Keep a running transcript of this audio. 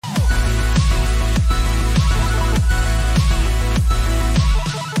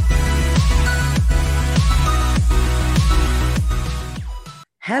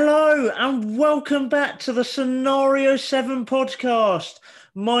and welcome back to the Scenario 7 podcast.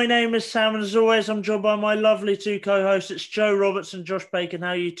 My name is Sam, and as always, I'm joined by my lovely two co-hosts. It's Joe Roberts and Josh Bacon. How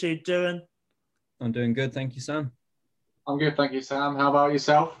are you two doing? I'm doing good, thank you, Sam. I'm good, thank you, Sam. How about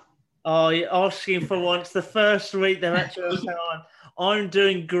yourself? Oh, you're asking for once. The first week they're actually on. I'm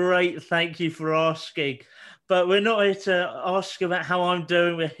doing great, thank you for asking. But we're not here to ask about how I'm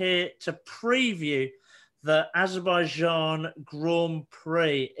doing. We're here to preview the Azerbaijan Grand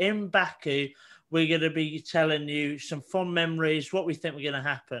Prix in Baku. We're going to be telling you some fond memories, what we think we're going to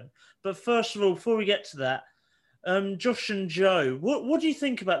happen. But first of all, before we get to that, Josh and Joe, what do you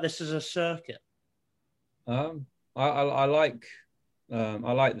think about this as a circuit? I like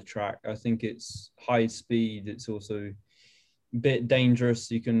the track. I think it's high speed. It's also a bit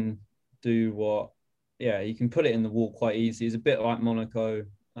dangerous. You can do you can put it in the wall quite easy. It's a bit like Monaco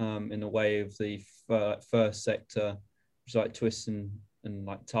in the way of the first sector, which is like twists and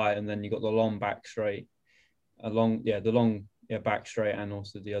like tight, and then you got the long back straight, back straight, and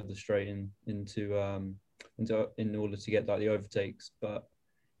also the other straight in order to get like the overtakes. But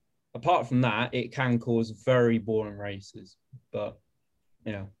apart from that, it can cause very boring races. But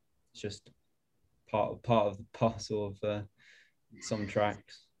it's just part of the parcel of some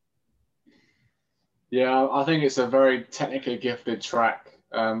tracks. Yeah, I think it's a very technically gifted track.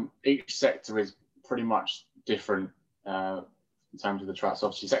 Each sector is pretty much different in terms of the tracks.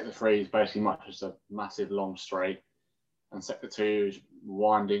 Obviously, Sector 3 is basically much just a massive long straight, and Sector 2 is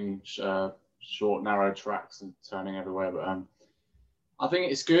winding, short, narrow tracks and turning everywhere. But I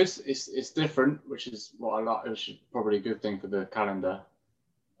think it's good. It's different, which is what I like. Which is probably a good thing for the calendar.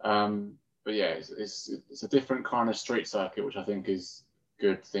 But yeah, it's a different kind of street circuit, which I think is a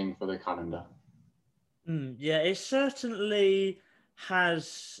good thing for the calendar. Yeah, it certainly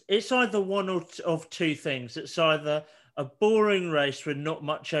has. It's either one of two things. It's either a boring race with not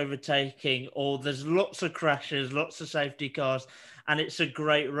much overtaking, or there's lots of crashes, lots of safety cars, and it's a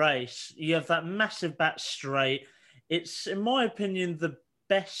great race. You have that massive back straight. It's, in my opinion, the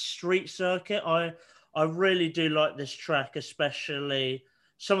best street circuit. I really do like this track, especially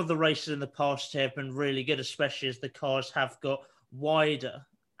some of the races in the past here have been really good, especially as the cars have got wider.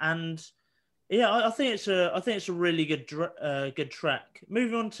 And yeah, I think it's a really good track.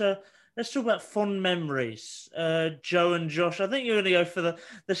 Moving on to, let's talk about fond memories. Joe and Josh, I think you're going to go for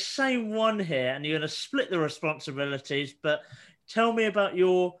the same one here, and you're going to split the responsibilities. But tell me about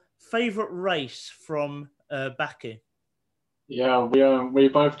your favourite race from Baku. Yeah, we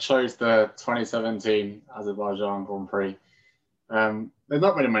both chose the 2017 Azerbaijan Grand Prix. There's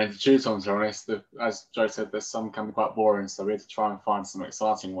not really many to choose on, to be honest. As Joe said, there's some can be quite boring, so we had to try and find some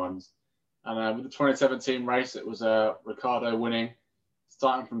exciting ones. And with the 2017 race, it was Ricciardo winning,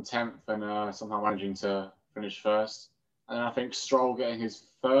 starting from 10th and somehow managing to finish first. And then I think Stroll getting his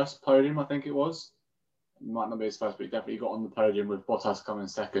first podium, I think it was. It might not be his first, but he definitely got on the podium with Bottas coming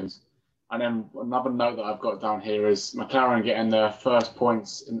second. And then another note that I've got down here is McLaren getting their first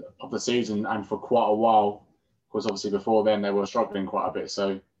points of the season, and for quite a while, because obviously before then they were struggling quite a bit.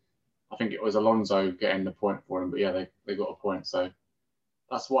 So I think it was Alonso getting the point for them, but yeah, they got a point. So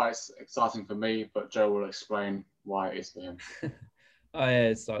that's why it's exciting for me, but Joe will explain why it is for him. Oh yeah,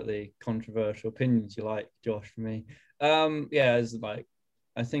 it's like the controversial opinions you like, Josh, for me. It's like,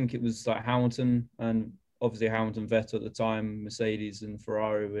 I think it was like Hamilton, and obviously Hamilton, Vettel at the time, Mercedes and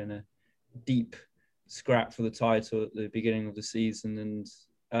Ferrari were in a deep scrap for the title at the beginning of the season, and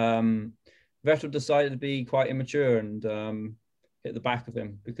Vettel decided to be quite immature and hit the back of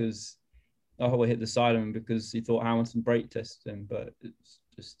him because hit the side of him because he thought Hamilton brake tested him, but it's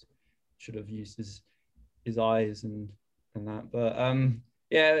just should have used his eyes and that. But and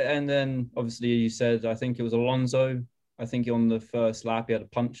then obviously you said, I think it was Alonso. I think on the first lap he had a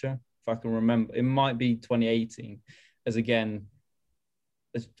puncture, if I can remember. It might be 2018, as again,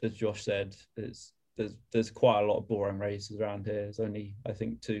 as Josh said, there's quite a lot of boring races around here. There's only, I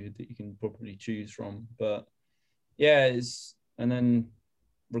think, two that you can probably choose from. But yeah, and then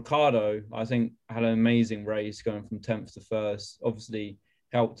Ricciardo, I think, had an amazing race going from 10th to 1st. Obviously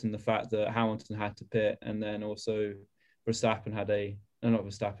helped in the fact that Hamilton had to pit, and then also Vettel had a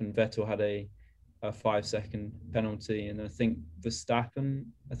 5-second penalty, and I think Verstappen,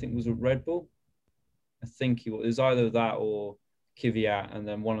 was a Red Bull. I think it was either that or Kvyat, and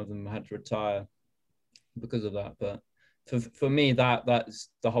then one of them had to retire because of that. But for me, that's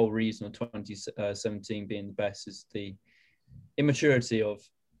the whole reason of 2017 being the best, is the immaturity of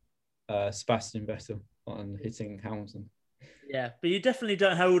Sebastian Vettel on hitting Hamilton. Yeah, but you definitely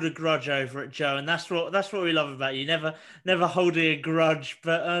don't hold a grudge over it, Joe, and that's what we love about you. Never holding a grudge.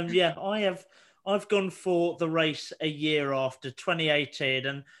 But I I've gone for the race a year after 2018.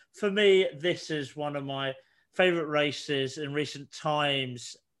 And for me, this is one of my favourite races in recent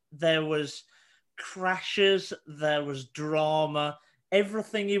times. There was crashes, there was drama,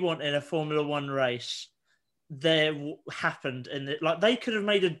 everything you want in a Formula One race happened in it. Like, they could have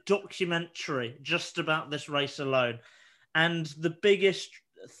made a documentary just about this race alone. And the biggest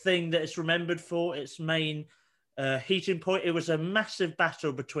thing that it's remembered for, its main heating point, it was a massive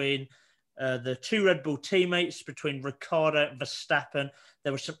battle between the two Red Bull teammates, between Ricciardo and Verstappen.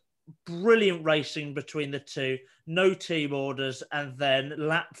 There was some brilliant racing between the two, no team orders, and then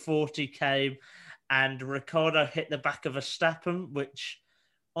lap 40 came and Ricciardo hit the back of Verstappen, which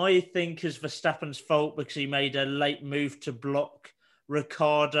I think is Verstappen's fault because he made a late move to block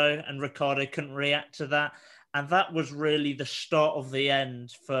Ricciardo and Ricciardo couldn't react to that. And that was really the start of the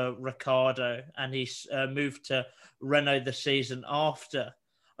end for Ricciardo, and he moved to Renault the season after.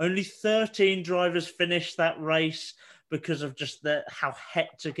 Only 13 drivers finished that race because of just how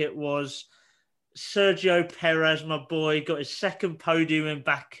hectic it was. Sergio Perez, my boy, got his second podium in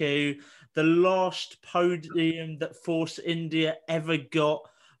Baku, the last podium that Force India ever got.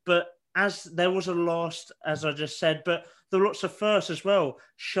 But as there was a last, as I just said, but there were lots of firsts as well.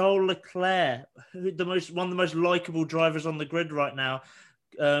 Charles Leclerc, one of the most likable drivers on the grid right now,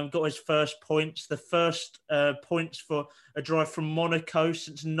 got his first points, the first points for a drive from Monaco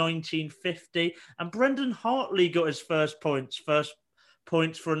since 1950. And Brendan Hartley got his first points for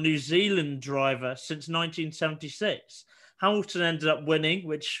a New Zealand driver since 1976. Hamilton ended up winning,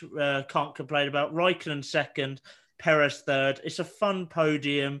 which can't complain about. Raikkonen second, Perez third. It's a fun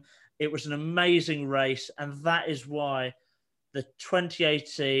podium. It was an amazing race, and that is why the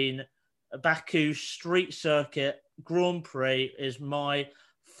 2018 Baku Street Circuit Grand Prix is my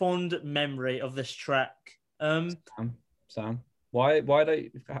fond memory of this track. Sam, why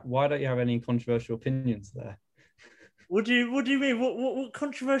don't you have any controversial opinions there? What do you mean? What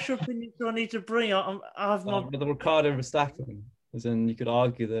controversial opinions do I need to bring? I have my the Ricciardo Verstappen, as in you could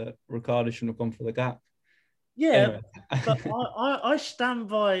argue that Ricciardo shouldn't have gone for the gap. Yeah, Anyway. but I stand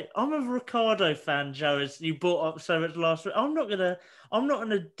by. I'm a Ricciardo fan, Joe. As you brought up so much last week, I'm not gonna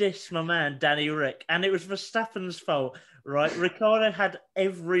diss my man Danny Rick, and it was Verstappen's fault, right? Ricciardo had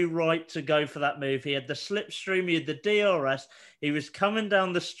every right to go for that move. He had the slipstream, he had the DRS. He was coming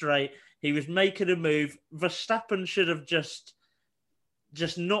down the straight. He was making a move. Verstappen should have just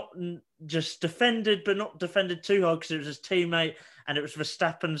defended, but not defended too hard because it was his teammate, and it was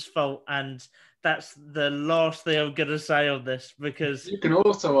Verstappen's fault. And that's the last thing I'm going to say on this, because you can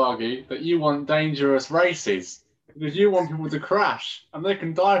also argue that you want dangerous races because you want people to crash and they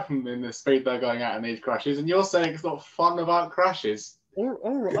can die from the speed they're going at in these crashes, and you're saying it's not fun about crashes. All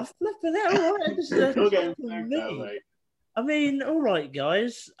right, I'm flipping it. All right, You're getting flipped out, mate. I mean, all right,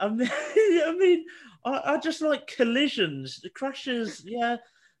 guys. I just like collisions, crashes. Yeah,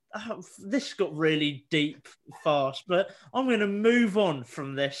 this got really deep fast, but I'm going to move on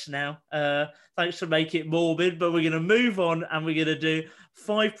from this now. Thanks for making it morbid, but we're going to move on and we're going to do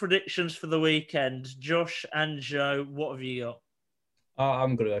 5 predictions for the weekend. Josh and Joe, what have you got?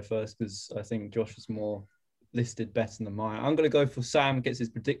 I'm going to go first because I think Josh is more listed better than mine. I'm going to go for Sam gets his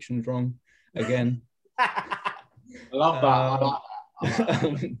predictions wrong again. I love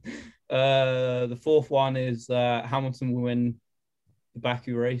that. The fourth one is Hamilton will win the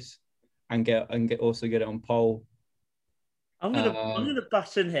Baku race and get it on pole. I'm gonna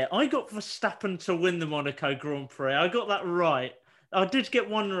butt in here. I got Verstappen to win the Monaco Grand Prix. I got that right. I did get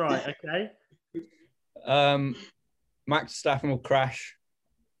one right. Okay. Max Verstappen will crash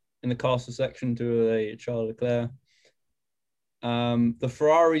in the castle section to a Charles Leclerc. The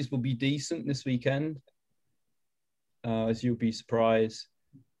Ferraris will be decent this weekend, as you'll be surprised.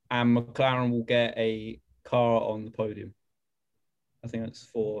 And McLaren will get a car on the podium. I think that's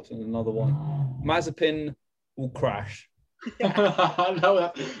 4. So another one. Mazepin will crash. I know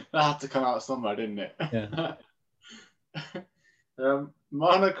that had to come out somewhere, didn't it? Yeah.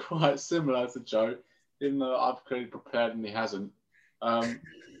 Mine are quite similar to Joe, even though I've clearly prepared and he hasn't.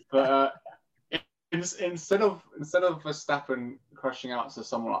 But instead of Verstappen crashing out to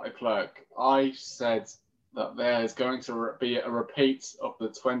someone like Leclerc, I said that there's going to be a repeat of the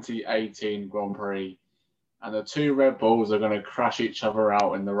 2018 Grand Prix, and the 2 Red Bulls are going to crash each other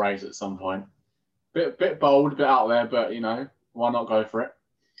out in the race at some point. Bit bold, a bit out there, but why not go for it?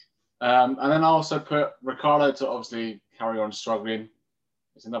 And then I also put Ricciardo to obviously carry on struggling.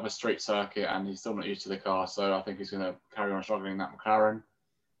 It's another street circuit, and he's still not used to the car, so I think he's going to carry on struggling in that McLaren.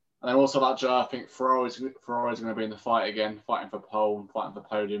 And then also, like Joe, I think Ferrari's going to be in the fight again, fighting for pole and fighting for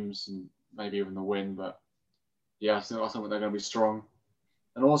podiums and maybe even the win. But yeah, I think they're going to be strong.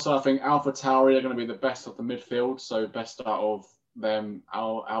 And also, I think Alpha Tauri are going to be the best of the midfield. So best out of them,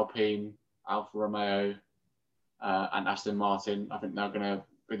 Alpine, Alfa Romeo, and Aston Martin. I think they're going to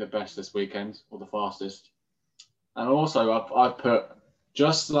be the best this weekend, or the fastest. And also, I've put,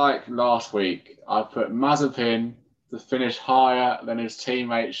 just like last week, I've put Mazepin to finish higher than his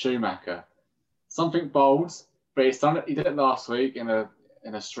teammate Schumacher. Something bold, but he's done it. He did it last week in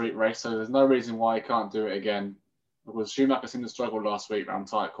a street race, so there's no reason why he can't do it again. Because Schumacher seemed to struggle last week around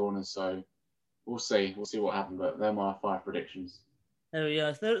tight corners, so we'll see. We'll see what happens, but they're my 5 predictions. There we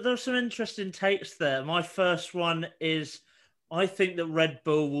go. There are some interesting takes there. My first one is I think that Red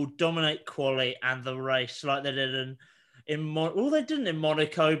Bull will dominate quali and the race like they did they didn't in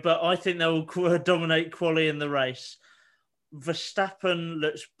Monaco, but I think they will dominate quali in the race. Verstappen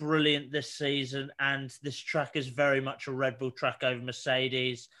looks brilliant this season, and this track is very much a Red Bull track over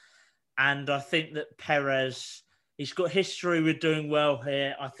Mercedes. And I think that Perez, he's got history with doing well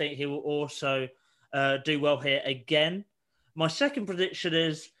here. I think he will also do well here again. My second prediction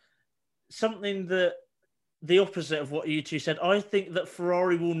is something that the opposite of what you two said. I think that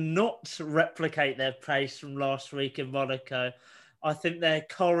Ferrari will not replicate their pace from last week in Monaco. I think their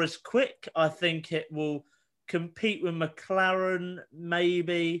car is quick. I think it will compete with McLaren,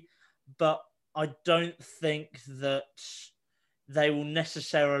 maybe, but I don't think that they will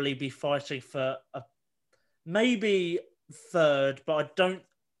necessarily be fighting for a maybe third, but I don't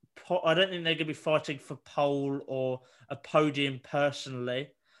think they're going to be fighting for pole or a podium personally.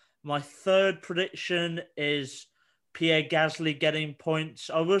 My third prediction is Pierre Gasly getting points.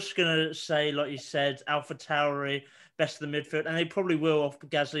 I was going to say, like you said, Alpha Tauri, best of the midfield, and they probably will off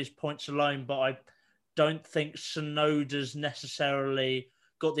Gasly's points alone, but I don't think Tsunoda's necessarily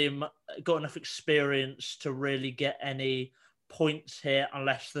got enough experience to really get any points here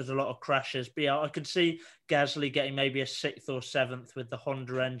unless there's a lot of crashes. But yeah, I could see Gasly getting maybe a 6th or 7th with the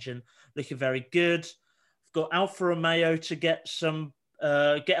Honda engine looking very good. I've got Alfa Romeo to get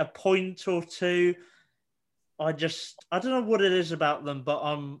a point or two. I don't know what it is about them, but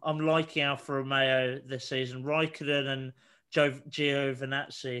I'm liking Alfa Romeo this season. Raikkonen and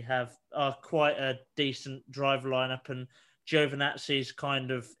Giovinazzi are quite a decent driver lineup, and Giovinazzi's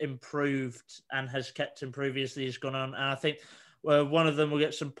kind of improved and has kept improving as he's gone on. And I think one of them will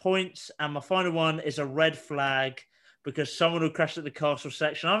get some points. And my final one is a red flag because someone will crash at the castle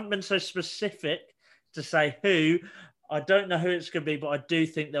section. I haven't been so specific to say who. I don't know who it's going to be, but I do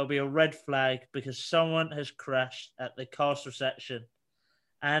think there'll be a red flag because someone has crashed at the castle section.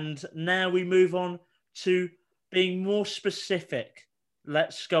 And now we move on to being more specific.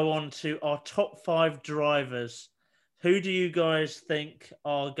 Let's go on to our top 5 drivers. Who do you guys think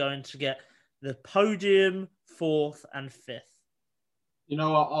are going to get the podium, 4th and 5th? You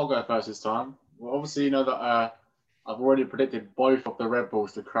know what? I'll go first this time. Well, obviously, you know that I've already predicted both of the Red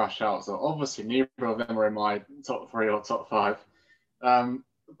Bulls to crash out. So obviously, neither of them are in my top 3 or top 5.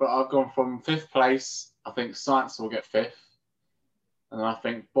 But I've gone from 5th place. I think Sainz will get 5th. And I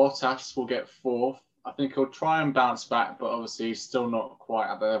think Bottas will get 4th. I think he'll try and bounce back, but obviously he's still not quite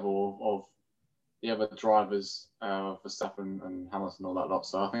at the level of the other drivers, Verstappen and Hamilton, all that lot.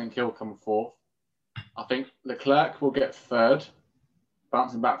 So I think he'll come 4th. I think Leclerc will get 3rd,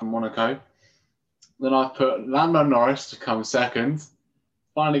 bouncing back from Monaco. Then I've put Lando Norris to come 2nd,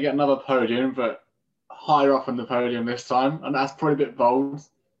 finally get another podium, but higher up on the podium this time. And that's probably a bit bold.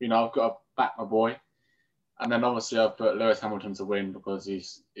 You know, I've got to back my boy. And then obviously I've put Lewis Hamilton to win because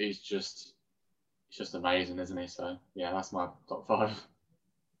he's just amazing, isn't he? So yeah, that's my top 5.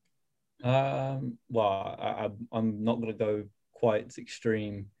 Well, I'm not going to go quite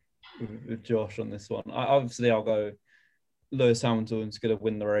extreme with Josh on this one. I'll go Lewis Hamilton's going to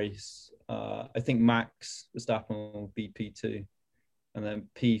win the race. I think Max Verstappen will be P2. And then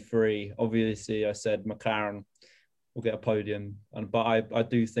P3, obviously, I said McLaren will get a podium. But I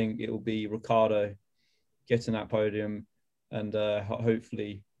do think it will be Ricciardo getting that podium. And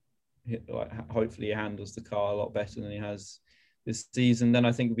hopefully he handles the car a lot better than he has this season. Then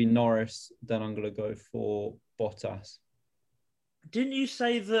I think it'll be Norris. Then I'm going to go for Bottas. Didn't you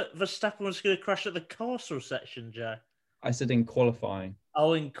say that Verstappen was going to crash at the castle section, Joe? I said in qualifying.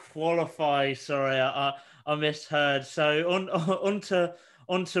 Oh, in qualify. Sorry, I misheard. So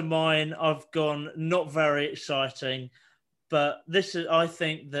onto mine. I've gone not very exciting, but I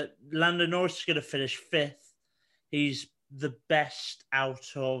think that Lando Norris is going to finish 5th. He's the best out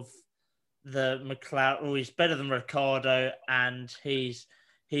of the McLaren. Well, he's better than Ricciardo, and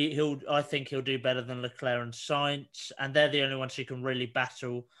I think he'll do better than Leclerc and Sainz, and they're the only ones who can really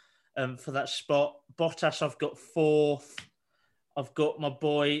battle for that spot. Bottas, I've got 4th. I've got my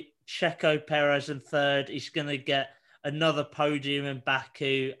boy Checo Perez in 3rd. He's going to get another podium in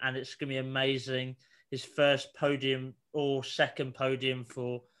Baku, and it's going to be amazing. His first podium or second podium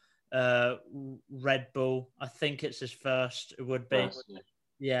for Red Bull. I think it's his first. It would be.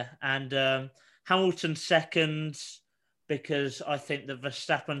 Yeah. And Hamilton second, because I think that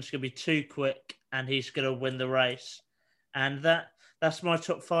Verstappen's going to be too quick and he's going to win the race. And that's my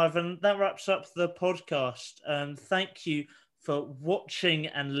top 5. And that wraps up the podcast. Thank you for watching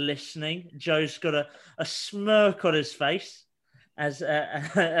and listening. Joe's got a smirk on his face as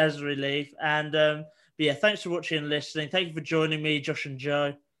relief. And but yeah, thanks for watching and listening. Thank you for joining me, Josh and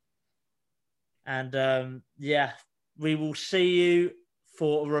Joe. And yeah, we will see you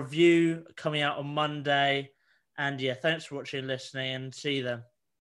for a review coming out on Monday. And yeah, thanks for watching and listening, and see you then.